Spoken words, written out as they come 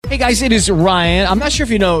Hey guys, it is Ryan. I'm not sure if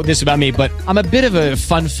you know this about me, but I'm a bit of a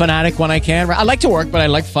fun fanatic when I can. I like to work, but I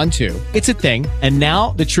like fun too. It's a thing. And now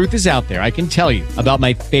the truth is out there. I can tell you about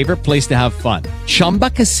my favorite place to have fun. Chumba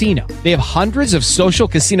Casino. They have hundreds of social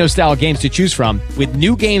casino style games to choose from with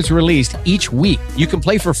new games released each week. You can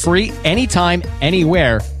play for free anytime,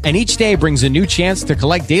 anywhere. And each day brings a new chance to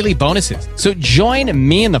collect daily bonuses. So join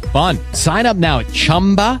me in the fun. Sign up now at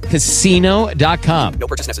ChumbaCasino.com. No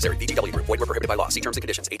purchase necessary. VGW Group. Void where prohibited by law. See terms and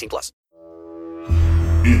conditions. 18+.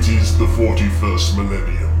 It is the 41st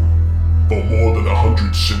millennium. For more than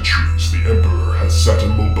 100 centuries, the Emperor has sat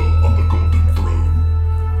immobile on the Golden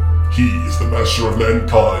Throne. He is the master of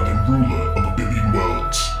mankind and ruler of a billion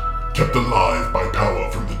worlds, kept alive by power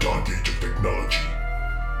from the dark age of technology.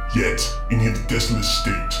 Yet, in his desolate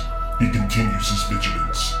state, he continues his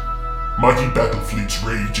vigilance. Mighty battle fleets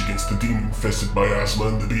rage against the demon-infested miasma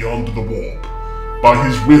in the beyond of the warp. By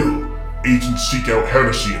his will, agents seek out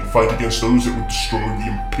heresy and fight against those that would destroy the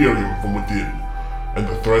Imperium from within, and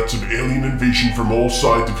the threats of alien invasion from all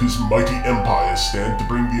sides of his mighty empire stand to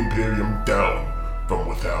bring the Imperium down from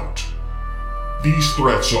without. These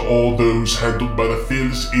threats are all those handled by the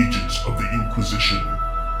fearless agents of the Inquisition.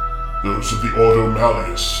 Those of the Ordo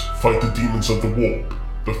Malleus fight the demons of the warp,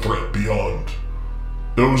 the threat beyond.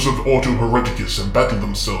 Those of Ordo Hereticus embattle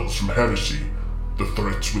themselves from heresy, the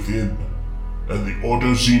threats within. And the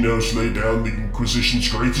Ordo Xenos lay down the Inquisition's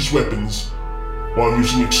greatest weapons while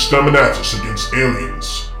using Exterminatus against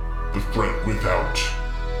aliens, the threat without.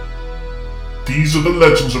 These are the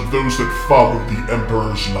legends of those that follow the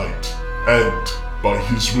Emperor's light, and, by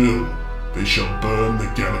his will, they shall burn the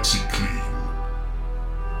galaxy clean.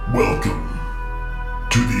 Welcome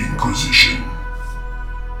to the Inquisition.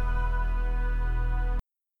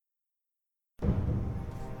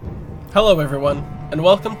 Hello everyone, and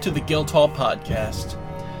welcome to the Guildhall Podcast.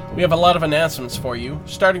 We have a lot of announcements for you,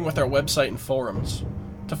 starting with our website and forums.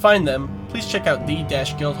 To find them, please check out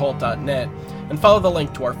the-guildhall.net and follow the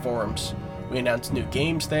link to our forums. We announce new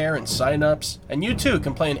games there and sign-ups, and you too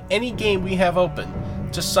can play in any game we have open.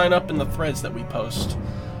 Just sign up in the threads that we post.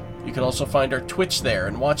 You can also find our Twitch there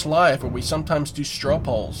and watch live where we sometimes do straw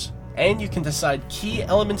polls. And you can decide key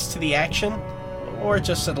elements to the action, or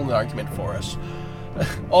just settle an argument for us.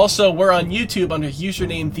 Also, we're on YouTube under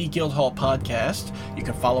username The Guildhall Podcast. You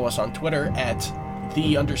can follow us on Twitter at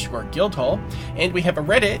 @the_Guildhall. And we have a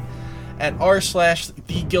Reddit at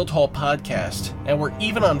r/The Guildhall Podcast. And we're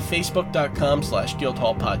even on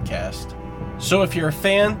Facebook.com/Guildhall Podcast. So if you're a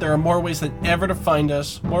fan, there are more ways than ever to find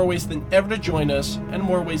us, more ways than ever to join us, and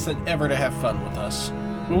more ways than ever to have fun with us.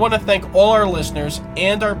 We want to thank all our listeners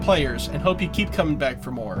and our players and hope you keep coming back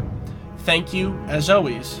for more. Thank you, as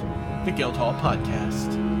always, the Guildhall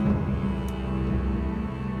Podcast.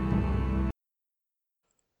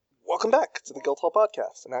 Welcome back to the Guildhall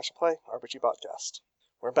Podcast, an actual play RPG podcast.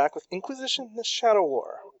 We're back with Inquisition: The Shadow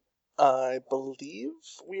War. I believe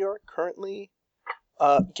we are currently...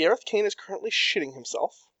 Gareth Kane is currently shitting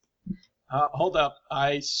himself. Hold up.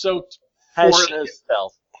 I soaked Has four... shit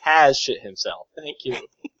himself. Has shit himself. Thank you.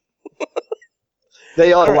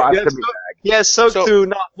 They all All right, locked yeah, in the bag. Yes, soaked So- through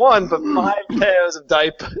not one, but 5 pairs of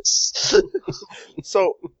diapers.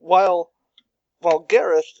 So, while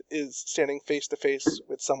Gareth is standing face to face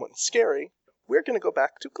with someone scary, we're going to go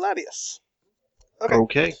back to Gladius.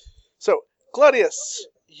 Okay. So, Gladius,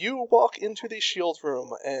 you walk into the shield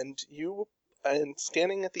room, and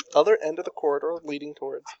standing at the other end of the corridor leading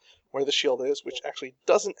towards where the shield is, which actually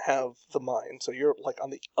doesn't have the mine, so you're like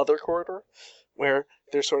on the other corridor, where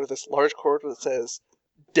there's sort of this large corridor that says,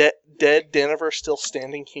 Dead Daniver still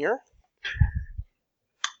standing here.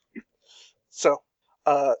 So,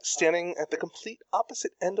 standing at the complete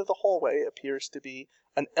opposite end of the hallway appears to be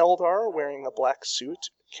an Eldar wearing a black suit,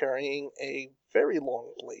 carrying a very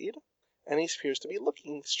long blade, and he appears to be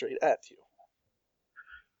looking straight at you.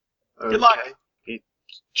 Okay. Good luck. He's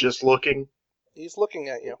just looking. He's looking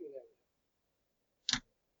at you.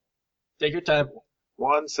 Take your time.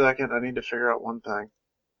 1 second, I need to figure out one thing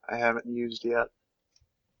I haven't used yet.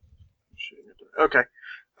 Okay.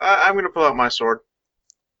 I'm going to pull out my sword.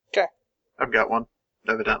 Okay. I've got one,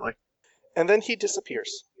 evidently. And then he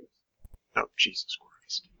disappears. Oh, Jesus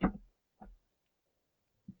Christ.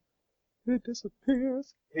 It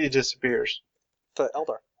disappears. He disappears. The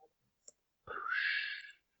Eldar.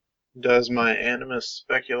 Does my animus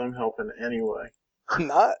speculum help in any way?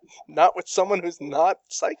 Not with someone who's not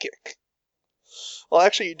psychic. Well,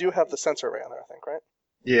 actually, you do have the sensor array on there, I think, right?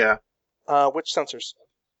 Yeah. Which sensors?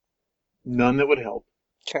 None that would help.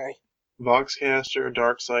 Okay. Voxcaster,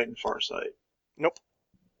 Darksight, and Farsight. Nope.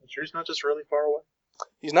 I'm sure he's not just really far away?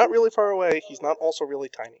 He's not really far away. He's not also really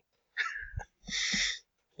tiny.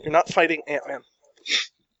 You're not fighting Ant-Man.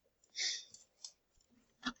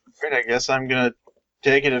 Great, I guess I'm gonna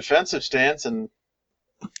take a defensive stance and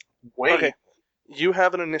wait. Okay. You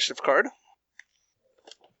have an initiative card.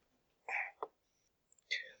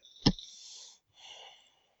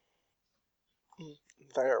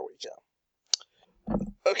 There we go.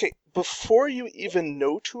 Okay, before you even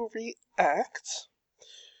know to react,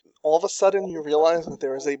 all of a sudden you realize that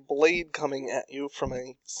there is a blade coming at you from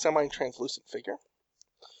a semi-translucent figure.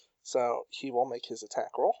 So he will make his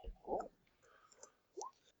attack roll.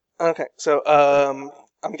 Okay, so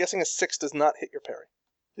I'm guessing a 6 does not hit your parry.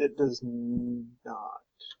 It does not.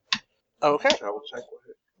 Okay. I will check with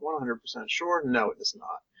it. 100% sure. No, it does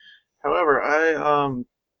not. However, I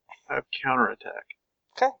have counterattack.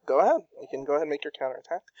 Okay, go ahead. You can go ahead and make your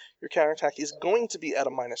counterattack. Your counterattack is going to be at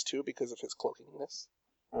a -2 because of his cloakingness.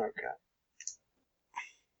 Okay.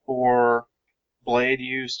 For blade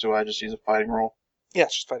use, do I just use a fighting roll? Yeah,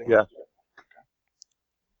 it's just fighting. Yeah.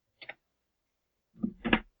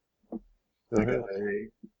 I got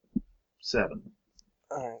a 7.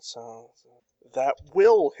 Alright, so that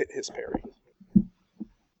will hit his parry.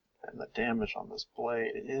 And the damage on this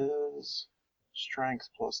blade is strength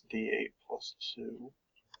plus d8 plus 2.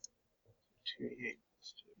 2d8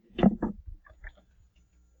 plus 2.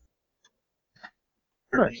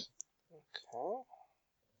 Nice. Okay.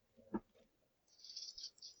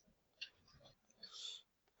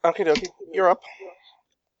 Okie dokie, you're up.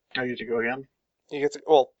 I get to go again. You get to,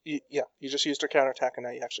 well, you just used your counterattack and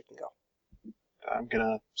now you actually can go. I'm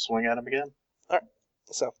gonna swing at him again.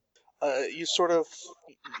 So, you sort of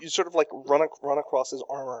like run across his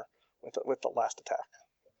armor with the last attack.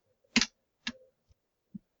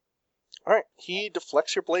 All right, he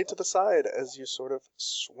deflects your blade to the side as you sort of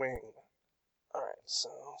swing. All right, so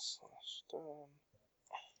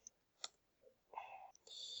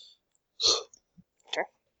okay.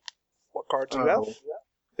 What card do you have?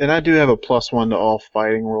 And I do have a +1 to all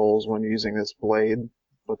fighting rolls when using this blade,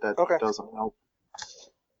 but that Okay. doesn't help.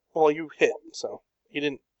 Well, you hit, so you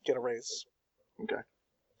didn't get a raise. Okay.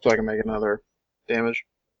 So I can make another damage?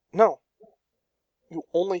 No, you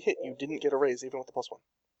only hit. You didn't get a raise even with the +1.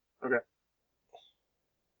 Okay.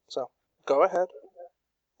 So go ahead.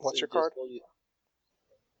 What's your card?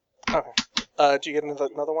 Okay. Do you get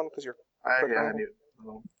another one because you're? I Quick need roll.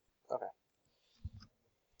 another one. Okay.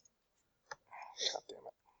 God damn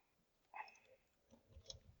it.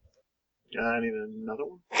 Yeah, I need another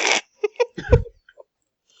one.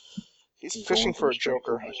 He's Going fishing for a the straight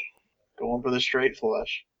joker. flush. Going for the straight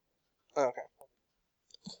flush. Okay.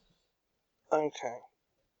 Okay.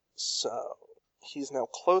 So he's now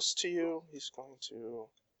close to you. He's going to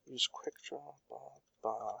use quick draw.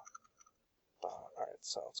 Alright,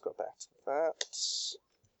 so let's go back to that.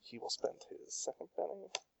 He will spend his second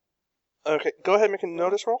penny. Okay, go ahead and make a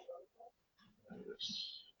notice roll.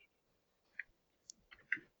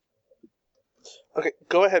 Okay,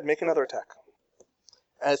 go ahead, make another attack.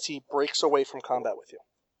 As he breaks away from combat with you.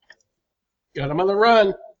 Got him on the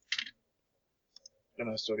run.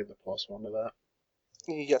 And I still get the +1 to that.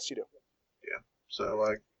 Yes, you do. So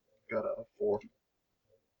I got a 4.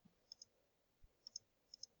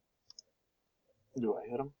 Do I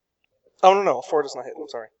hit him? Oh, no, 4 does not hit. I'm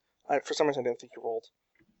sorry. For some reason, I didn't think you rolled.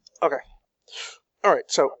 Okay.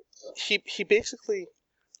 Alright, so he basically...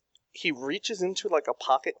 He reaches into like a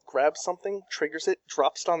pocket, grabs something, triggers it,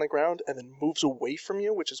 drops it on the ground, and then moves away from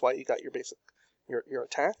you, which is why you got your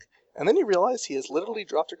attack. And then you realize he has literally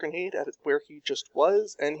dropped a grenade at where he just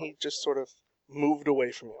was, and he just sort of moved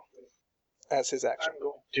away from you as his action. I'm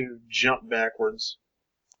going to jump backwards.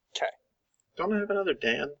 Okay. Don't I have another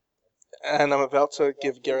Dan? And I'm about to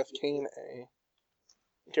give Gareth Kane a...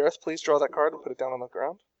 Gareth, please draw that card and put it down on the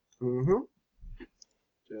ground. Mm-hmm.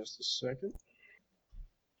 Just a second.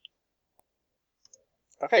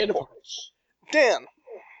 Okay, cool. Dan!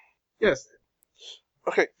 Yes.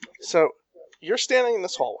 Okay, so you're standing in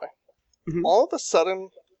this hallway. Mhm. All of a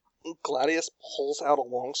sudden, Gladius pulls out a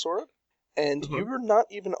longsword, and you're not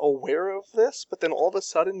even aware of this, but then all of a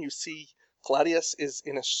sudden you see Gladius is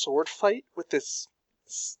in a sword fight with this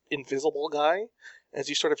invisible guy, as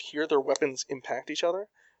you sort of hear their weapons impact each other,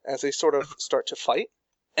 as they sort of start to fight.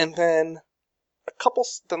 And then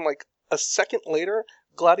like a second later,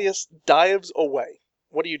 Gladius dives away.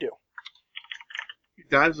 What do you do? He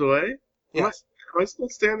dives away? Yes. Am I still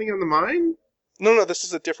standing on the mine? No, this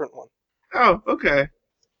is a different one. Oh, okay.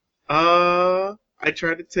 I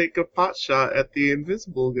tried to take a pot shot at the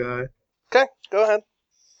invisible guy. Okay, go ahead.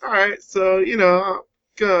 Alright, so, I'm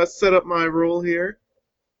gonna set up my roll here.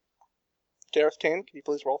 Gareth Kane, can you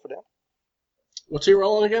please roll for Dan? What's he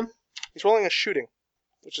rolling again? He's rolling a shooting,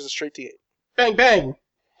 which is a straight D8. Bang, bang.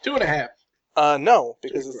 2.5. No,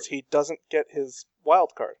 because he doesn't get his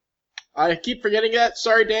wild card. I keep forgetting that.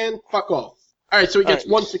 Sorry, Dan. Fuck off. All right, so he gets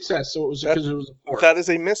All right. 1 success. So it was because it was a 4. That is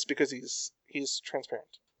a miss because he's transparent.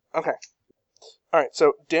 Okay. All right,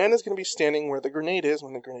 so Dan is going to be standing where the grenade is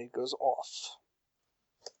when the grenade goes off.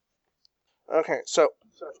 Okay, so...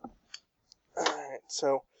 Alright,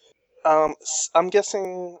 so... I'm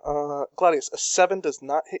guessing, Gladius, a 7 does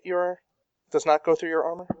not go through your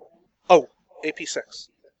armor? Oh, AP 6.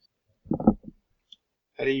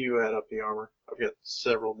 How do you add up the armor? I've got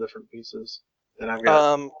several different pieces. And I've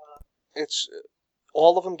got... It's...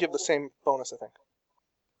 All of them give the same bonus, I think.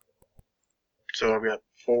 So I've got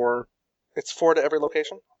 4... It's 4 to every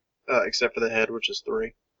location? Except for the head, which is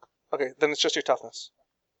 3. Okay, then it's just your toughness.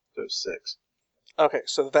 So 6. Okay,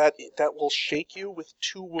 so that will shake you with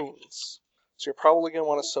 2 wounds. So you're probably going to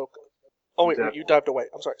want to soak... Oh, wait, you dived away.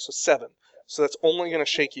 I'm sorry, so 7. So that's only going to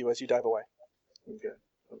shake you as you dive away. Okay.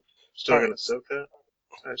 Still going to soak that?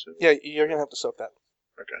 Yeah, you're going to have to soak that.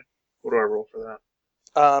 Okay. What do I roll for that?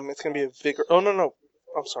 It's going to be a vigor... Oh, no.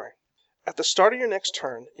 I'm sorry. At the start of your next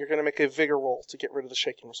turn, you're going to make a vigor roll to get rid of the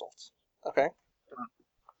shaking results. Okay?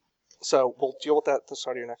 So we'll deal with that at the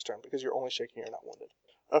start of your next turn, because you're only shaking, you're not wounded.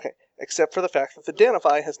 Okay, except for the fact that the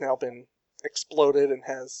Danavai has now been exploded and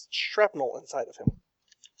has shrapnel inside of him.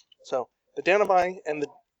 So the Danavai and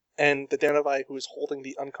the Danavai who is holding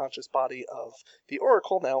the unconscious body of the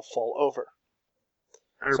Oracle now fall over.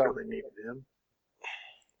 I really needed him.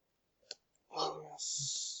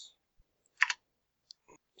 Yes.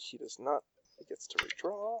 He does not. He gets to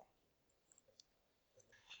redraw.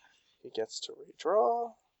 He gets to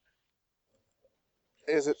redraw.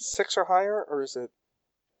 Is it 6 or higher, or is it...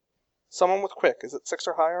 Someone with quick, is it 6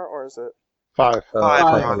 or higher, or is it... 5.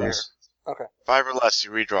 5 or less. Okay. 5 or less,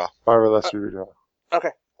 you redraw. 5 or less, you redraw. Okay.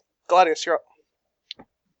 Gladius, you're up.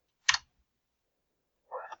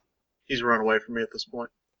 He's run away from me at this point.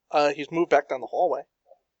 He's moved back down the hallway.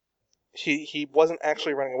 He wasn't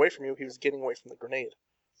actually running away from you, he was getting away from the grenade.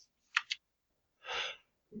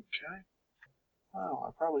 Okay. Oh,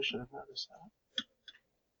 I probably should have noticed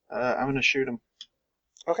that. I'm going to shoot him.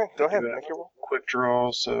 Okay, go ahead, make your roll. Quick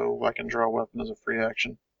draw, so I can draw a weapon as a free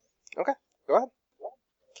action. Okay, go ahead.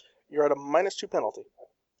 You're at a -2 penalty.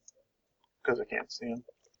 Because I can't see him.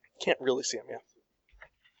 Can't really see him, yeah.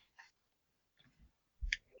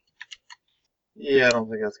 Yeah, I don't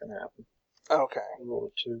think that's going to happen. Okay. Roll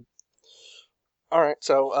a 2. Alright,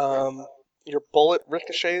 so, your bullet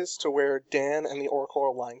ricochets to where Dan and the Oracle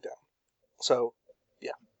are lying down. So,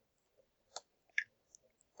 yeah.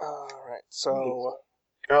 Alright, so...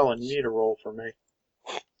 Colin, you need a roll for me.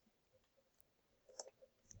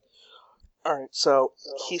 Alright, so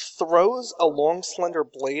he throws a long, slender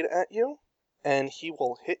blade at you, and he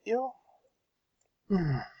will hit you.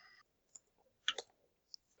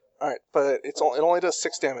 Alright, but it only does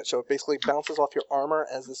 6 damage, so it basically bounces off your armor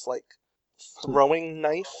as this, like, throwing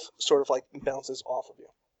knife sort of, like, bounces off of you.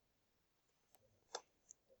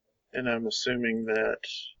 And I'm assuming that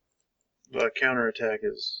the counterattack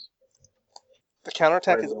is... The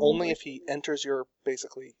counterattack is only if he enters your,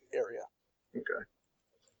 basically, area. Okay.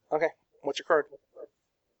 Okay, what's your card?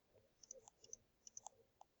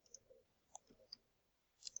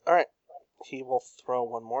 Alright, he will throw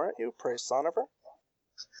one more at you. Praise Sonover.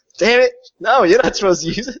 Damn it! No, you're not supposed to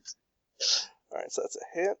use it. Alright, so that's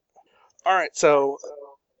a hit. Alright, so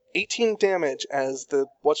 18 damage as the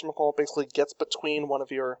whatchamacallit basically gets between one of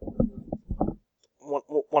your...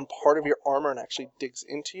 One part of your armor and actually digs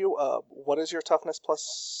into you. What is your toughness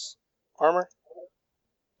plus armor?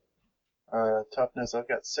 Toughness, I've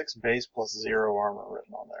got 6 base plus 0 armor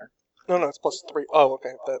written on there. No, it's plus 3. Oh,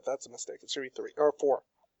 okay, that's a mistake. It should be 3. Or 4.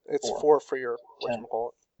 It's 4 for your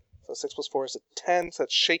whatchamacallit. So 6 plus 4 is a 10, so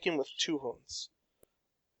that's shaking with 2 wounds.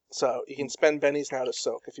 So you can spend bennies now to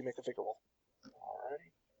soak if you make a vigor roll.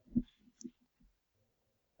 Alrighty.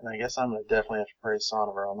 And I guess I'm going to definitely have to praise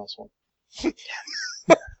Sonover on this one. Yes!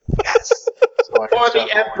 So For the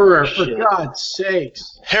Emperor, for God's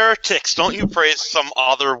sakes. Heretics, don't you praise some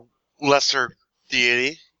other lesser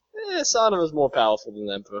deity? Sana is more powerful than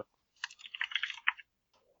the Emperor.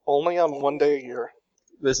 Only on 1 day a year.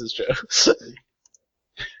 This is true.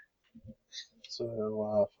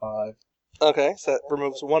 So, 5. Okay, so that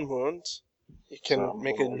removes 1 wound. You can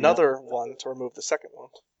make another one to remove the second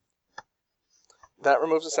wound. That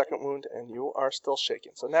removes the second wound, and you are still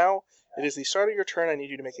shaken. So now, it is the start of your turn. I need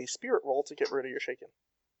you to make a spirit roll to get rid of your shaken.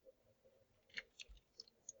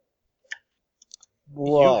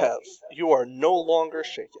 Whoa. You are no longer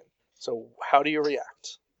shaken. So how do you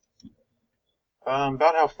react?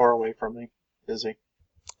 About how far away from me is he?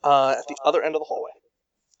 At the other end of the hallway.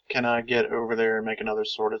 Can I get over there and make another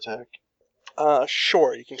sword attack?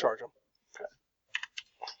 Sure, you can charge him.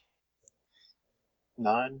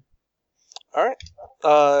 9? Alright.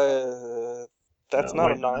 That's No, not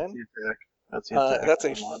wait, a no, 9. That's the attack. That's a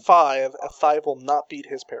Never mind. 5. A 5 will not beat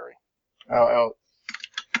his parry. I'll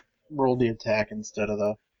roll the attack instead of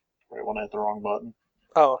the right one. I hit the wrong button.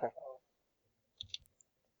 Oh, okay.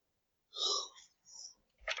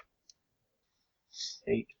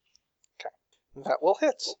 Eight. That will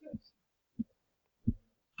hit.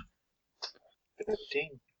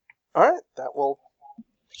 15. Alright, that will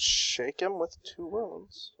shake him with 2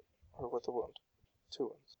 wounds. Or with a wound. 2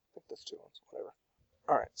 wounds. I think that's 2 wounds. Whatever.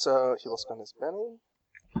 Alright, so he will spend his Benny.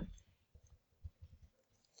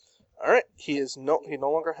 Alright, he no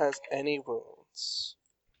longer has any wounds.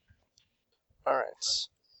 Alright.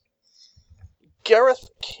 Gareth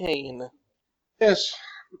Kane. Yes,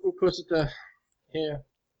 we'll put it here.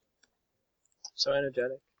 So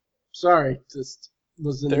energetic. Sorry, just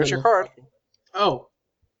was in the There's your middle of card. talking. Oh.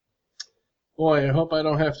 Boy, I hope I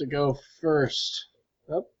don't have to go first.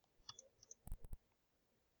 Yep.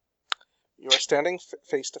 You are standing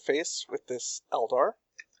face to face with this Eldar.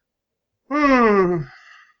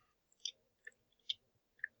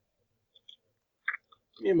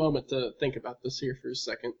 Give me a moment to think about this here for a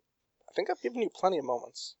second. I think I've given you plenty of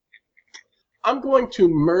moments. I'm going to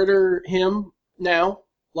murder him now.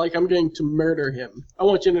 Like, I'm going to murder him. I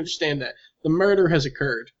want you to understand that. The murder has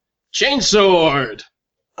occurred. Chainsword!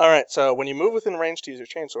 Alright, so when you move within range to use your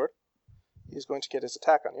chainsword, he's going to get his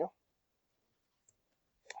attack on you.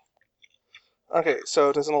 Okay,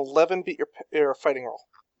 so does an 11 beat your fighting roll?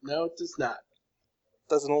 No, it does not.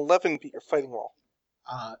 Does an 11 beat your fighting roll?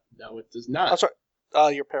 No, it does I'm not.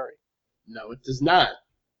 sorry, your parry. No, it does not.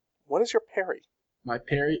 What is your parry? My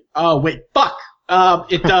parry... Oh, wait, fuck!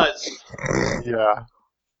 It does. Yeah.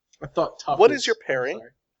 I thought toughness. What is your parry? I'm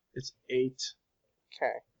sorry. It's 8.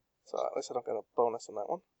 Okay, so at least I don't get a bonus on that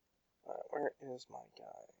one. Alright, where is my guy?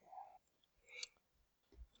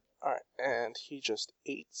 Alright, and he just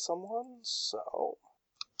ate someone, so...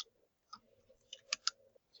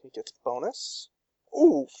 he gets bonus.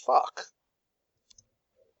 Ooh, fuck.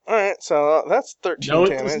 Alright, so that's 13 No, it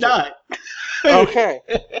damage. does not. Okay.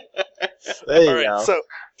 There you Alright, go. so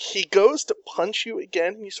he goes to punch you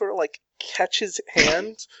again, and you sort of like catch his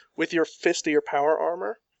hand with your fist of your power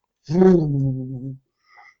armor.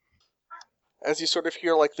 As you sort of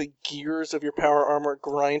hear like the gears of your power armor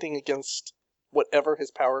grinding against whatever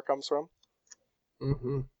his power comes from.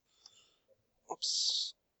 Mm-hmm.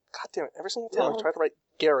 Oops. God damn it, every single time I try to write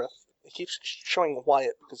Gareth, it keeps showing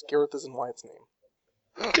Wyatt, because Gareth isn't Wyatt's name.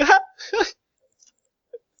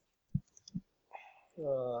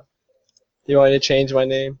 You want me to change my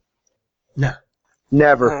name? No.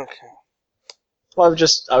 Never. Okay. Well,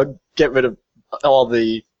 I would get rid of all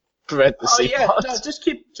the parentheses. Oh yeah, parts. no,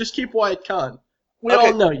 just keep Wyatt Khan. We Okay.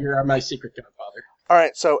 all know you're my secret godfather.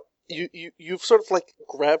 Alright, so you've sort of like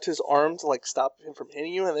grabbed his arm to like stop him from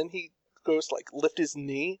hitting you, and then he goes to like lift his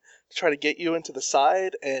knee to try to get you into the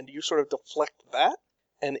side, and you sort of deflect that,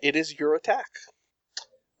 and it is your attack.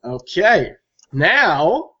 Okay,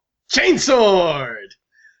 now chainsword.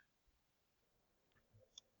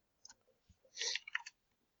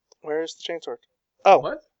 Where is the chainsword? Oh,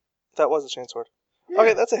 What? that was a chainsword. Yeah.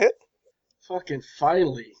 Okay, that's a hit. Fucking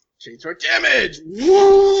finally, chainsword damage.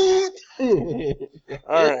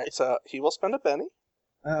 Alright, so he will spend a Benny.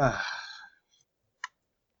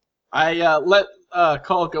 I let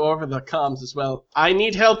Cole go over the comms as well. I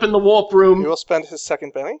need help in the warp room. He will spend his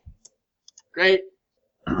second Benny. Great,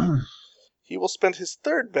 He will spend his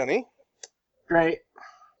third Benny. great.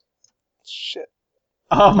 Shit.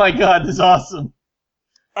 Oh my god, this is awesome.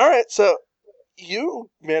 Alright, so you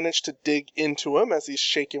manage to dig into him as he's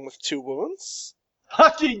shaken with 2 wounds.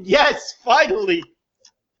 Fucking yes, finally.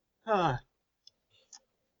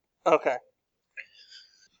 Okay.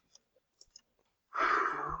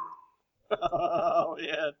 Oh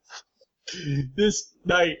man, this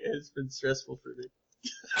night has been stressful for me.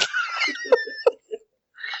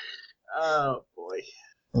 Oh boy.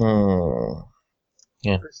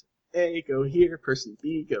 Yeah. Person A, go here. Person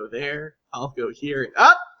B, go there. I'll go here and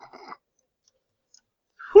up.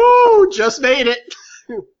 Whoo! Just made it.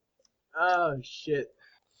 Oh shit.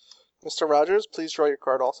 Mr. Rogers, please draw your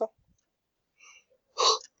card also.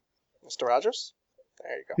 Mr. Rogers?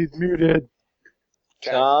 There you go. He's muted.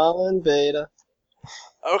 Okay. Colin Beta.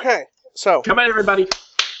 Okay, so Come on, everybody.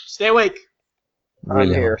 Stay awake. I'm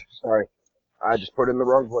here. Sorry. I just put it in the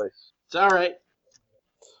wrong place. It's all right.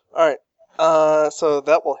 alright. So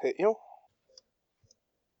that will hit you.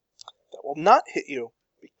 That will not hit you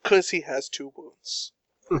because he has 2 wounds.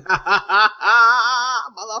 Motherfucker!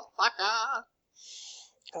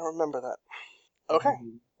 I remember that. Okay.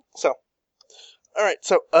 So, all right.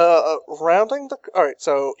 So, rounding the. All right.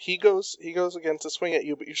 So he goes again to swing at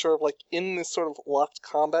you, but you're sort of like in this sort of locked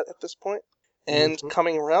combat at this point. And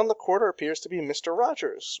coming around the corner appears to be Mr.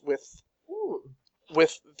 Rogers with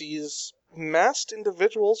these masked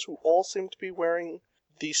individuals who all seem to be wearing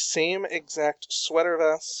the same exact sweater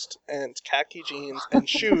vest and khaki jeans and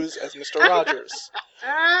shoes as Mr. Rogers.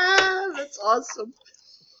 That's awesome.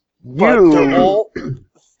 But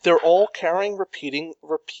they're all carrying repeating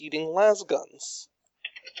las guns.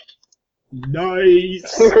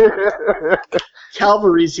 Nice.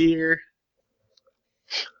 Cavalry's here.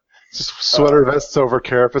 Sweater vests over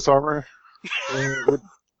carapace armor. Would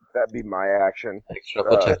that be my action?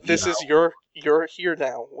 This is you're here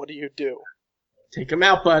now. What do you do? Take him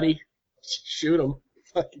out, buddy. Shoot him.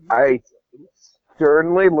 I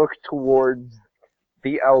sternly look towards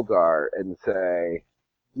the Eldar and say,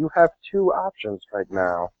 you have two options right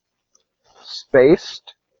now.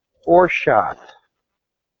 Spaced or shot.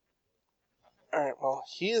 Alright, well,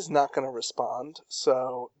 he is not going to respond,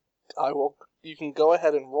 so you can go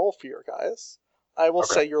ahead and roll for your guys. I will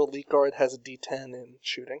say your elite guard has a D10 in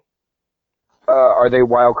shooting. Are they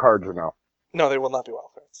wild cards or no? No, they will not be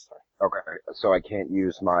wild cards, sorry. Okay, so I can't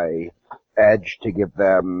use my edge to give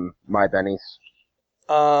them my bennies?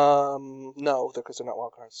 No, because they're not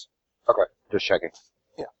wild cards. Okay, just checking.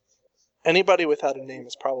 Yeah. Anybody without a name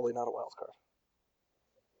is probably not a wild card.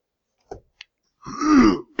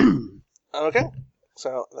 Okay,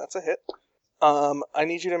 so that's a hit. I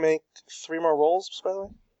need you to make 3 more rolls, by the way.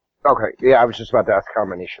 Okay, yeah, I was just about to ask how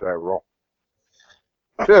many should I roll.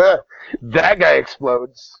 That guy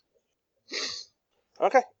explodes.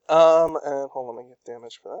 Okay, and hold on, let me get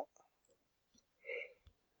damage for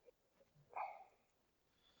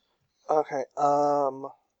that. Okay,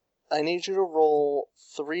 I need you to roll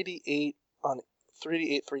 3d8 on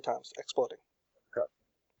 3d8 3 times, exploding. Okay.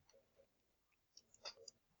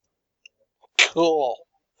 Cool.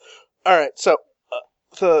 Alright, so,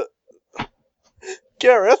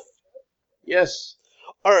 Gareth? Yes.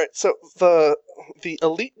 Alright, so the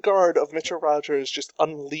elite guard of Mr. Rogers just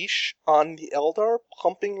unleash on the Eldar,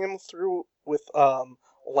 pumping him through with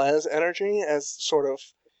las energy as sort of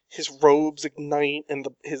his robes ignite and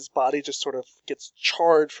his body just sort of gets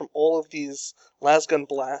charged from all of these lasgun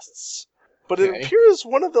blasts. But it appears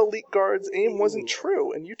one of the elite guard's aim wasn't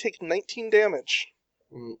true, and you take 19 damage.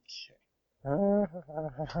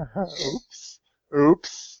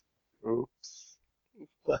 Oops.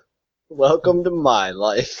 Welcome to my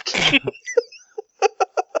life.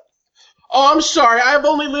 Oh, I'm sorry. I've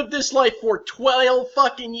only lived this life for 12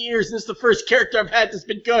 fucking years, and this is the first character I've had that's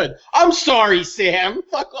been good. I'm sorry, Sam.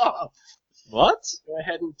 Fuck off. What? Go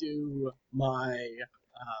ahead and do my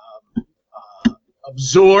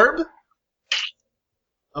absorb.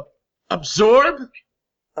 Absorb.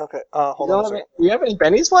 Okay. Hold on a second. Do you have any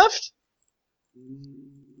bennies left?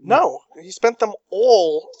 No, he spent them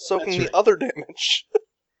all soaking the other damage.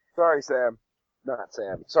 Sorry, Sam. Not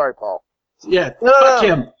Sam. Sorry, Paul. Yeah, fuck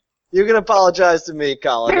him. You can apologize to me,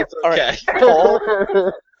 Colin. It's okay. All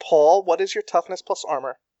right. Paul, what is your toughness plus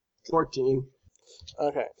armor? 14.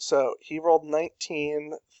 Okay, so he rolled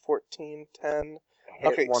 19, 14, 10.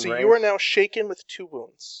 Okay, so range. you are now shaken with 2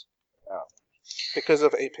 wounds. Oh. Because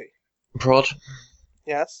of AP. Prod,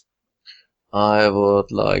 Yes? I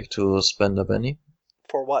would like to spend a penny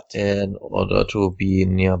For what? in order to be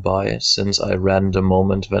nearby, since I ran the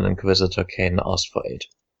moment when Inquisitor Kane asked for aid.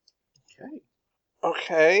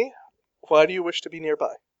 Okay. Why do you wish to be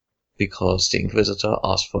nearby? Because the Inquisitor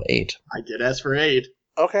asked for aid. I did ask for aid.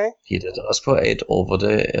 Okay. He did ask for aid over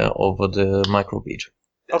the microbeat.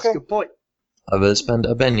 That's a good point. I will spend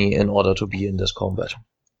a penny in order to be in this combat.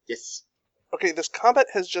 Yes. Okay, this combat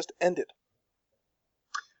has just ended.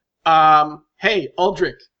 Hey,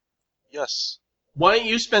 Aldrich. Yes. Why don't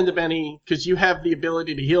you spend a penny, because you have the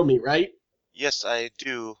ability to heal me, right? Yes, I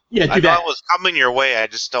do. Yeah, do I that. know I was coming your way, I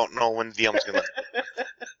just don't know when VM's gonna...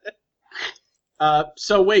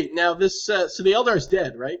 So wait, now this, so the Eldar's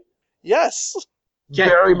dead, right? Yes. Okay.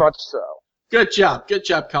 Very much so. Good job,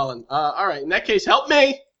 Colin. Alright, in that case, help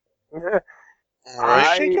me! You're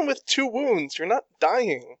shaken with 2 wounds. You're not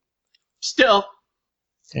dying. Still.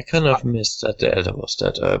 I kind of missed that the Elder was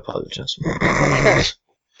dead. I apologize.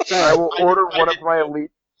 I will order one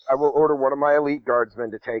of my elite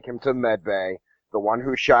guardsmen to take him to medbay. The one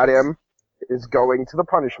who shot him is going to the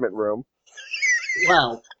punishment room.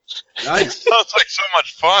 Wow. Nice. Sounds like so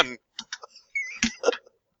much fun.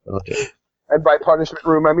 Okay. And by punishment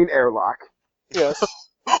room, I mean airlock.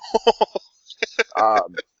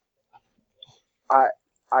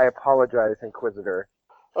 I apologize, Inquisitor.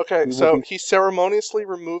 Okay, so he ceremoniously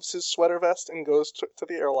removes his sweater vest and goes to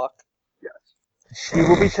the airlock. Yes. He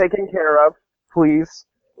will be taken care of. Please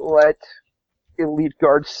let Elite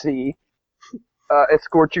Guard C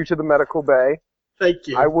escort you to the medical bay. Thank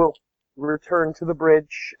you. I will return to the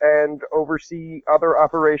bridge and oversee other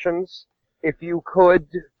operations. If you could,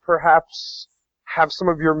 perhaps, have some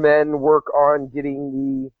of your men work on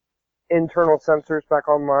getting the internal sensors back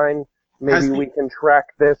online. Maybe we can track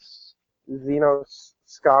this Xenos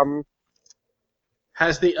scum.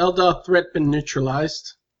 Has the Eldar threat been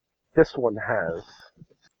neutralized? This one has.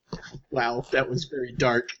 Wow, that was very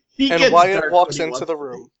dark. And Wyatt walks into the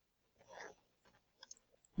room.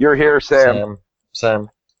 You're here, Sam. Sam.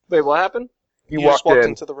 Wait, what happened? You just walked in.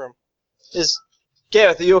 into the room.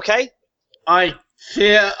 Gareth, are you okay? I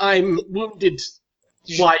fear I'm wounded,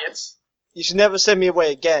 Wyatt. You should never send me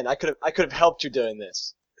away again. I could have helped you during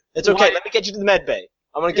this. It's okay. Wyatt. Let me get you to the med bay.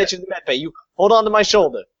 I'm gonna get you to the med bay. You hold on to my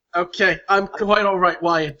shoulder. Okay, I'm quite all right,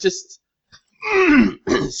 Wyatt. Just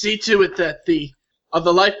see to it that are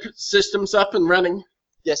the life systems up and running.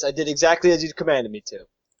 Yes, I did exactly as you commanded me to.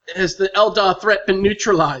 Has the Eldar threat been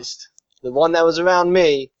neutralized? The one that was around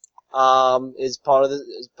me is part of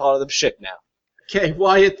the ship now. Okay,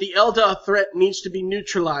 Wyatt, the Eldar threat needs to be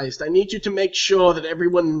neutralized. I need you to make sure that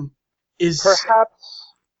everyone is...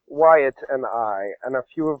 Perhaps Wyatt and I, and a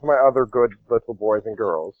few of my other good little boys and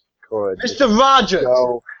girls, could... Mr. Rogers!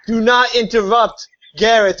 Go, do not interrupt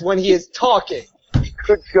Gareth when he is talking.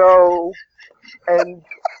 could go and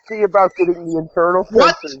see about getting the internal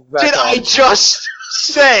sensors What back did I on. just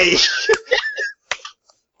say?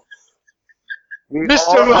 We Mr.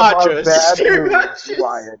 all have our Rogers. bad Mr. news, Rogers.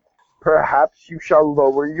 Wyatt. Perhaps you shall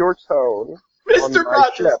lower your tone on Mr. my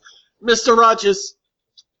Rogers! ship. Mr. Rogers!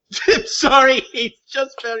 I'm sorry, he's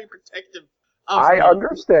just very protective of I me.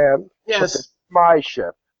 understand. But Yes. this is my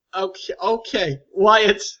ship. Okay.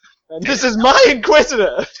 Wyatt. And this is my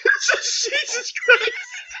Inquisitor! Jesus Christ!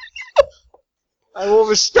 I will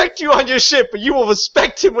respect you on your ship, but you will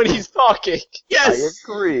respect him when he's talking. Yes!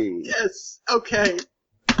 I agree. Yes, okay.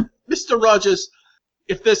 Mr. Rogers,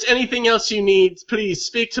 if there's anything else you need, please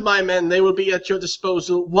speak to my men. They will be at your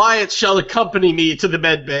disposal. Wyatt shall accompany me to the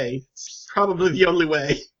med bay. It's probably the only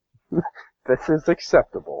way. This is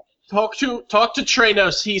acceptable. Talk to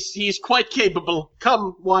Tranos. He's quite capable.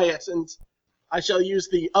 Come, Wyatt, and I shall use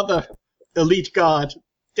the other elite guard.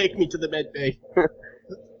 Take me to the med bay.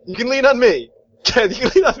 You can lean on me. You can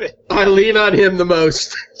lean on me. I lean on him the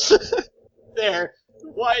most. There.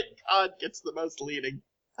 Wyatt God gets the most leaning.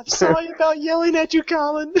 I'm sorry about yelling at you,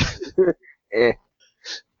 Colin.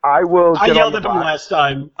 I will I get yelled on at the him box. last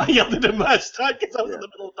time. because I was in the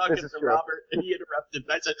middle of talking This is to true. Robert, and he interrupted.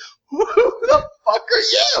 And I said, "Who the fuck are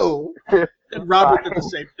you?" And Robert did the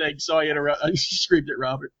same thing, so I screamed at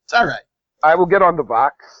Robert. It's all right. I will get on the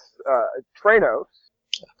box. Tranos,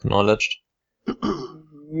 Acknowledged. He's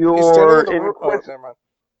your standing in the room. Oh, Inquisitor... never mind.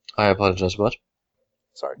 I apologize, what?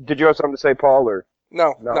 Sorry. Did you have something to say, Paul, or...?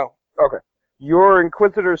 No. Okay. Your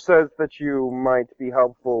Inquisitor says that you might be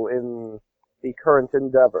helpful in the current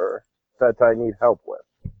endeavor that I need help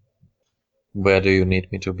with. Where do you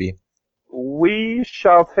need me to be? We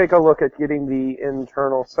shall take a look at getting the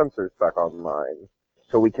internal sensors back online,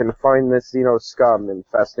 so we can find this Xeno scum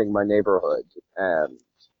infesting my neighborhood, and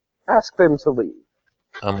ask them to leave.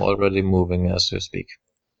 I'm already moving as you speak.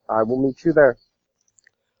 I will meet you there.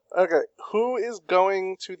 Okay, who is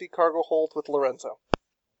going to the cargo hold with Lorenzo?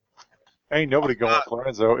 Ain't nobody going with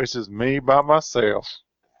Lorenzo. It's just me by myself.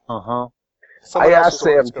 Uh-huh. Someone I else asked was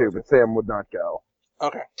going Sam to go to, but Sam would not go.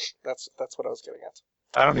 Okay, that's what I was getting at.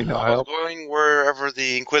 I don't need no I was help. going wherever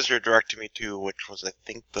the Inquisitor directed me to, which was, I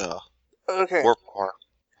think, the Okay. warp core.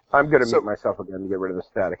 I'm going to So- mute myself again to get rid of the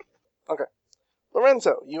static. Okay,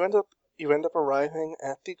 Lorenzo, you end up arriving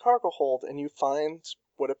at the cargo hold, and you find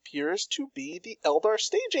what appears to be the Eldar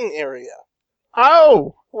staging area.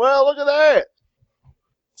 Oh, well, look at that.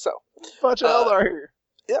 So, Bunch of Eldar here.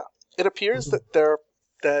 yeah, it appears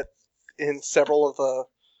that in several of the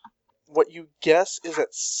what you guess is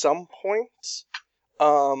at some point,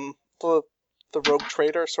 the rogue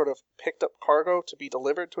trader sort of picked up cargo to be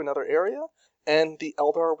delivered to another area, and the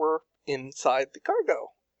Eldar were inside the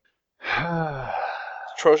cargo,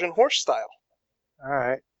 Trojan horse style. All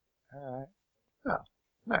right. Oh,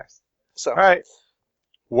 nice. So, All right.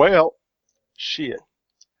 Well, shit.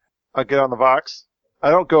 I get on the Vox. I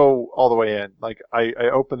don't go all the way in. Like, I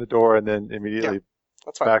open the door and then immediately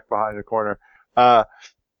that's fine. back behind the corner.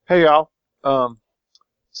 Hey, y'all.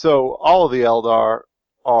 So all of the Eldar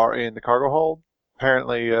are in the cargo hold.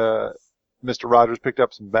 Apparently, Mr. Rogers picked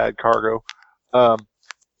up some bad cargo.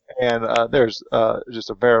 and there's just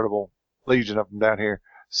a veritable legion of them down here.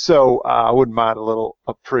 So I wouldn't mind a little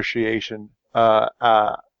appreciation,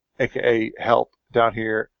 aka help down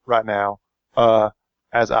here right now,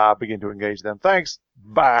 as I begin to engage them. Thanks.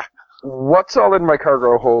 Bye. What's all in my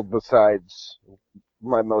cargo hold besides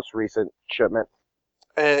my most recent shipment?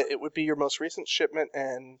 It would be your most recent shipment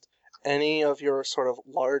and any of your sort of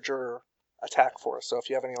larger attack force. So if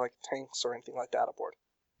you have any like tanks or anything like that aboard.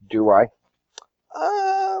 Do I?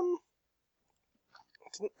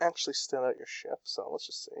 It didn't actually stand out your ship, so let's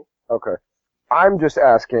just see. Okay. I'm just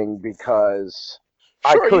asking because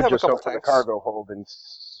Sure, I you could have a just couple open the tanks. cargo hold and,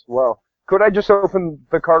 well, could I just open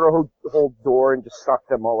the cargo hold door and just suck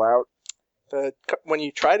them all out? When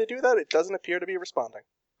you try to do that, it doesn't appear to be responding.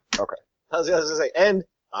 Okay. I was going to say, and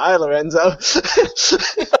hi, Lorenzo.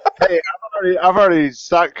 Hey, I've already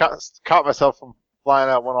caught myself from flying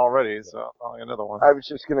out one already, so I'll get another one. I was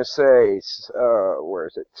just gonna say, where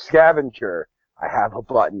is it? Scavenger. I have a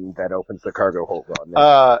button that opens the cargo hold on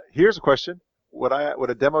there. Here's a question: Would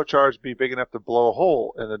a demo charge be big enough to blow a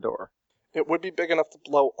hole in the door? It would be big enough to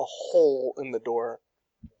blow a hole in the door.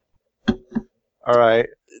 All right.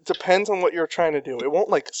 It depends on what you're trying to do. It won't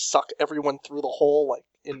like suck everyone through the hole like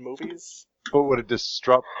in movies. But would it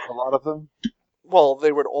disrupt a lot of them? Well,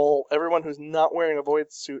 they would all. Everyone who's not wearing a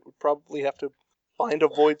void suit would probably have to find a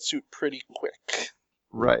void suit pretty quick.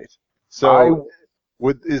 Right. So,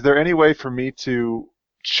 is there any way for me to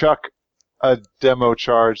chuck a demo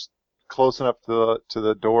charge close enough to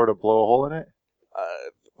the door to blow a hole in it?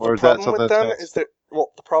 Or is that something the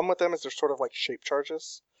problem with them is they're sort of like shape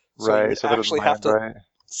charges. So right. you would So that actually doesn't have to land, right?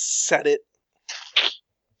 set it.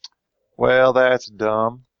 Well, that's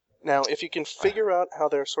dumb. Now, if you can figure out how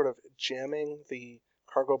they're sort of jamming the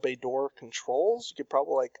cargo bay door controls, you could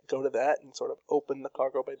probably like go to that and sort of open the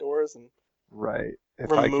cargo bay doors and Right.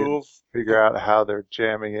 If remove. I can figure out how they're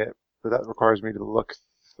jamming it, but that requires me to look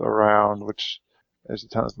around, which there's a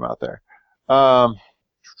ton of them out there.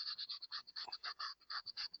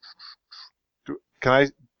 Can I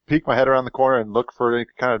peek my head around the corner and look for any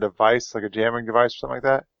kind of device, like a jamming device or something like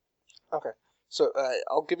that? Okay, so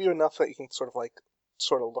I'll give you enough that you can sort of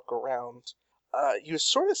look around. You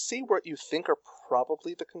sort of see what you think are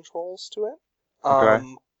probably the controls to it.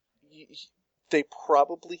 Okay. They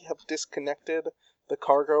probably have disconnected the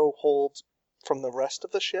cargo hold from the rest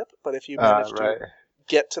of the ship, but if you manage to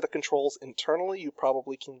get to the controls internally, you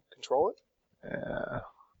probably can control it. Yeah.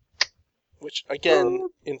 Which, again,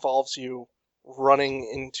 involves you running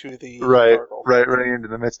into the cargo. Right, running into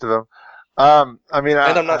the midst of them. And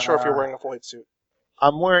I'm not sure if you're wearing a void suit.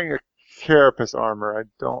 I'm wearing a carapace armor. I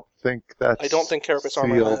don't think that's I don't think carapace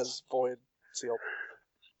armor has void sealed.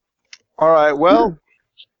 All right, well,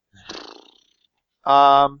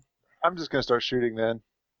 I'm just gonna start shooting then.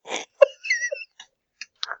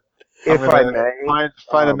 If I may,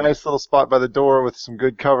 find a nice little spot by the door with some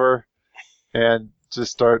good cover, and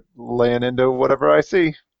just start laying into whatever I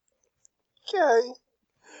see. Okay.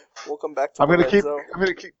 We'll come back to I'm gonna Lorenzo.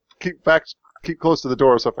 keep close to the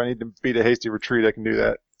door, so if I need to beat a hasty retreat, I can do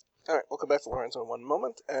that. Alright, we'll come back to Lorenzo in one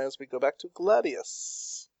moment as we go back to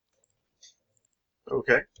Gladius.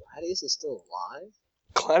 Okay. Gladius is still alive?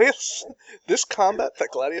 Gladius? This combat that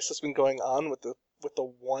Gladius has been going on with the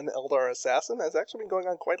one Eldar assassin has actually been going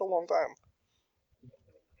on quite a long time.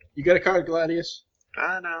 You got a card, Gladius?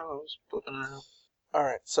 I know, I was flipping out.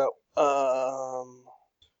 Alright, so,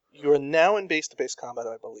 you are now in base-to-base combat,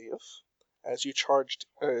 I believe. As you charged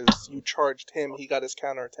him, he got his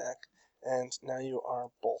counterattack, and now you are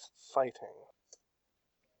both fighting.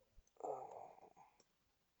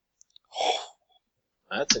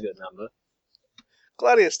 That's a good number.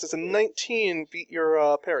 Gladius, does a 19 beat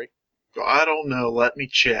your parry? I don't know, let me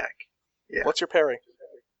check. Yeah. What's your parry?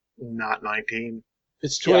 Not 19.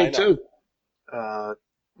 It's 22. My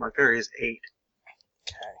parry is 8.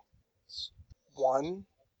 Okay. 1,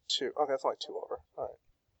 2. Okay, that's only 2 over. Alright.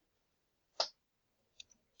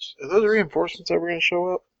 Are those reinforcements ever going to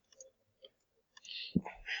show up?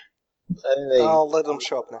 I'll let them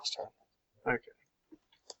show up next turn. Okay.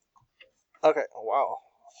 Okay, wow.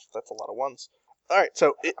 That's a lot of ones. Alright,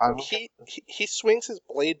 so he swings his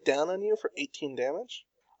blade down on you for 18 damage.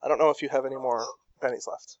 I don't know if you have any more bennies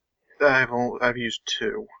left. I've used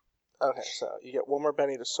 2. Okay, so you get one more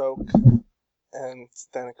Benny to soak, and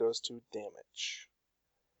then it goes to damage.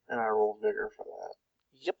 And I roll vigor for that.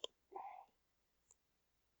 Yep.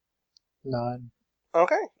 9.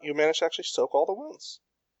 Okay, you managed to actually soak all the wounds.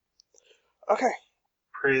 Okay.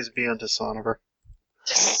 Praise be unto Sonover.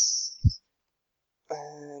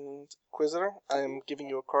 And Inquisitor, I am giving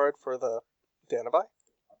you a card for the Danabai.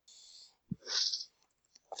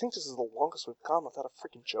 think this is the longest we've gone without a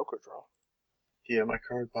freaking Joker draw. Yeah, my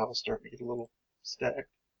card pile's starting to get a little stacked.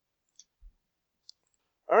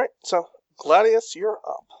 Alright, so, Gladius, you're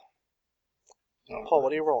up. Paul,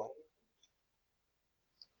 what are you rolling?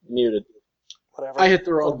 Muted. Whatever. I hit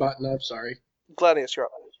the wrong button, I'm sorry. Gladius, you're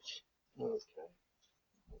up. Okay.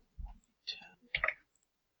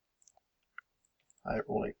 I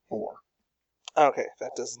roll a 4. Okay,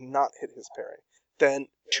 that does not hit his parry. Then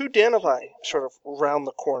 2 Danavi sort of round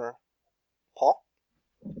the corner. Paul?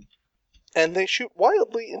 And they shoot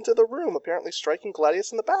wildly into the room, apparently striking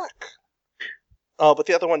Gladius in the back. Oh, but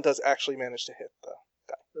the other one does actually manage to hit the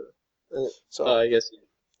guy. So, I guess.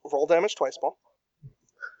 roll damage twice, Paul.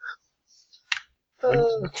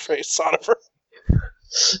 Face Sonifer.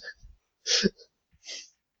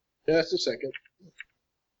 Just a second.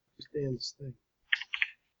 Understand this thing.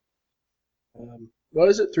 What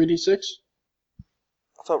is it? 3d6?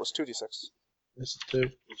 I thought it was 2d6. This is 2. I'm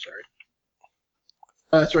sorry.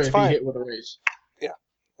 That's right. It's If fine. you hit with a raise. Yeah,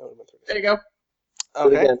 that would have been 3d6. There you go.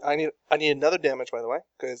 Okay, again. I need another damage, by the way,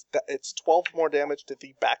 because it's 12 more damage to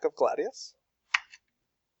the back of Gladius,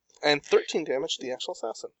 and 13 damage to the actual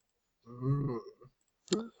assassin.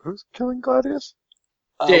 Who's killing Gladius?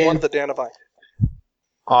 One of the Danavi.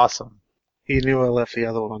 Awesome. He knew I left the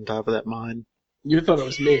other one on top of that mine. You thought it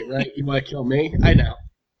was me, right? You want to kill me? I know.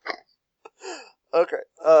 Okay.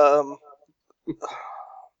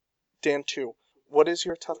 Dan 2. What is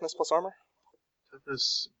your toughness plus armor?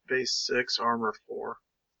 Toughness base 6, armor 4.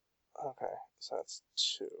 Okay, so that's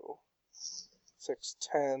 2. 6,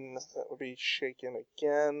 10. That would be shaken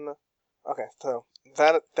again. Okay, so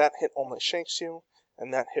that hit only shakes you,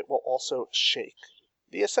 and that hit will also shake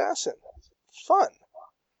the assassin. Fun.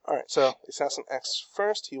 Alright, so the assassin acts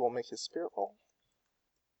first. He will make his spirit roll.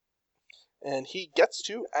 And he gets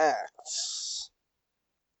to act.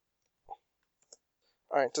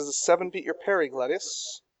 Alright, does a 7 beat your parry,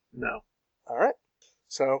 Gladius? No. Alright.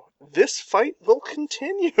 So, this fight will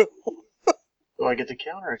continue. Do I get to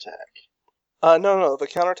counterattack? No. The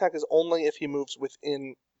counterattack is only if he moves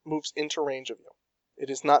into range of you. It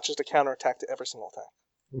is not just a counterattack to every single attack.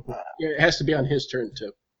 Yeah, it has to be on his turn,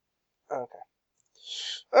 too.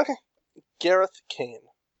 Okay. Gareth Kane.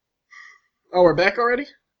 Oh, we're back already?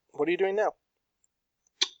 What are you doing now?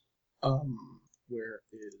 Where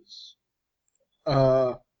is...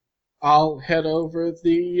 I'll head over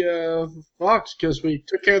the, Fox, because we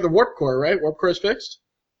took care of the warp core, right? Warp core is fixed?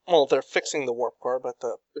 Well, they're fixing the warp core, but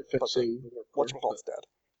the warp core. whatchamacallit's dead.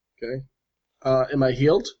 Okay. Am I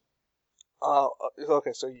healed?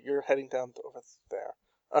 Okay, so you're heading down over there.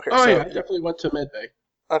 Okay, Oh, so yeah, I definitely went to medbay.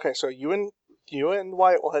 Okay, so you and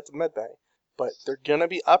Wyatt will head to medbay, but they're gonna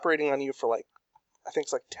be operating on you for I think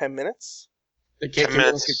it's 10 minutes. They can't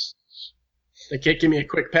give me a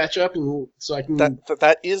quick patch up, and so I can.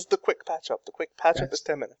 That is the quick patch up. The quick patch up is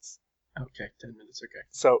 10 minutes. Okay, 10 minutes. Okay.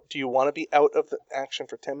 So, do you want to be out of the action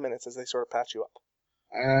for 10 minutes as they sort of patch you up?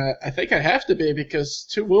 I think I have to be because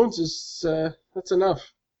 2 wounds is that's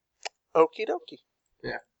enough. Okie dokie.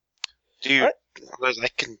 Yeah. Do you? I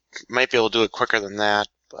might be able to do it quicker than that,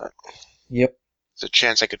 but Yep. there's a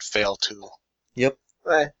chance I could fail too. Yep.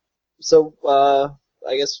 Right. So,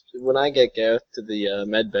 I guess when I get Gareth to the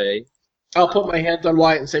med bay, I'll put my hand on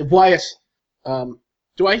Wyatt and say, Wyatt,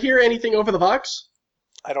 do I hear anything over the Vox?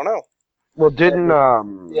 I don't know. Well, didn't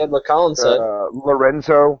yeah, what Colin said.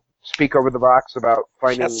 Lorenzo speak over the Vox about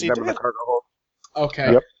finding Yes, he them in the did. cargo hold?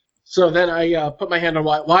 Okay. Yep. So then I put my hand on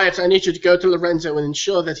Wyatt. Wyatt, I need you to go to Lorenzo and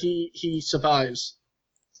ensure that he survives.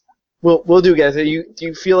 We'll do, guys. Do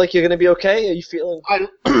you feel like you're gonna be okay? Are you feeling?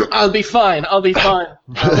 I'll be fine. I'll be fine.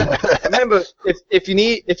 Remember, if you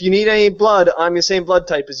need any blood, I'm the same blood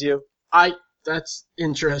type as you. That's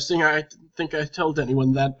interesting. I didn't think I told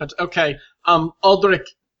anyone that, but okay. Aldrich,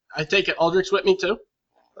 I take it Aldrich's with me too?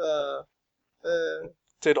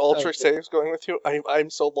 Did Aldrich say he was going with you? I'm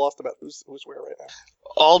so lost about who's where right now.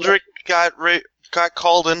 Aldrich got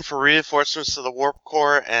called in for reinforcements to the warp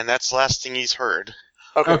core, and that's the last thing he's heard.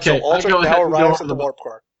 Okay, so Aldrich now arrives at the warp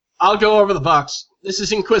core. I'll go over the Vox. This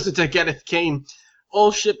is Inquisitor Gareth Kane.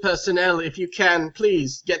 All ship personnel, if you can,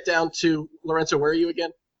 please get down to Lorenzo. Where are you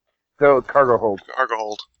again? The cargo hold. Cargo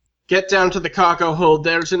hold. Get down to the cargo hold.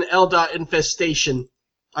 There's an Eldar infestation.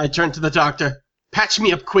 I turn to the doctor. Patch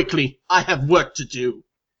me up quickly. I have work to do.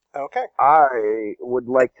 Okay. I would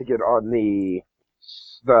like to get on the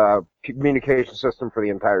communication system for the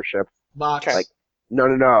entire ship. Vox. Like,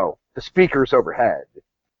 no. The speakers overhead.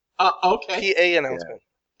 Okay. PA announcement.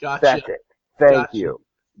 Yeah. Gotcha. That's it. Thank you.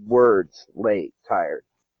 Words, late, tired,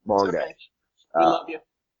 long It's okay. day. We love you.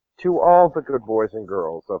 To all the good boys and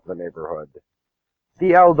girls of the neighborhood,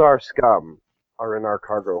 the Eldar scum are in our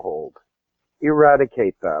cargo hold.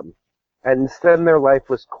 Eradicate them, and send their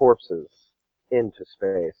lifeless corpses into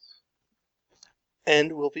space.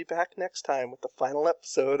 And we'll be back next time with the final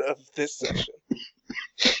episode of this session.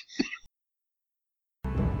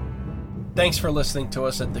 Thanks for listening to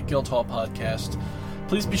us at the Guildhall Podcast.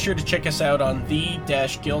 Please be sure to check us out on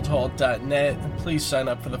the-guildhall.net, and please sign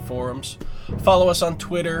up for the forums. Follow us on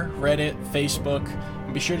Twitter, Reddit, Facebook,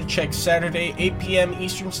 and be sure to check Saturday, 8 p.m.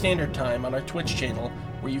 Eastern Standard Time on our Twitch channel,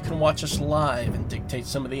 where you can watch us live and dictate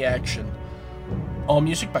some of the action. All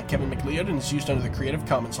music by Kevin MacLeod and is used under the Creative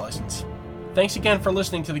Commons license. Thanks again for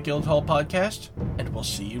listening to the Guildhall Podcast, and we'll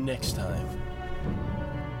see you next time.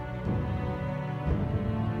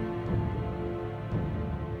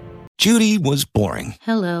 Judy was boring.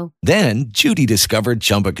 Hello. Then Judy discovered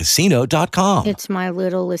ChumbaCasino.com. It's my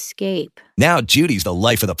little escape. Now Judy's the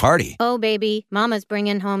life of the party. Oh, baby, mama's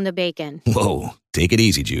bringing home the bacon. Whoa, take it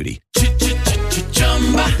easy, Judy.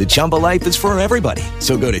 The Chumba life is for everybody.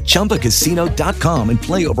 So go to ChumbaCasino.com and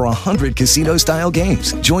play over 100 casino-style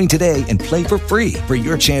games. Join today and play for free for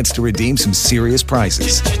your chance to redeem some serious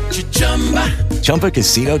prizes.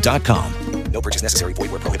 ChumbaCasino.com. No purchase necessary.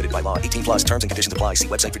 Void where prohibited by law. 18 plus terms and conditions apply. See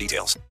website for details.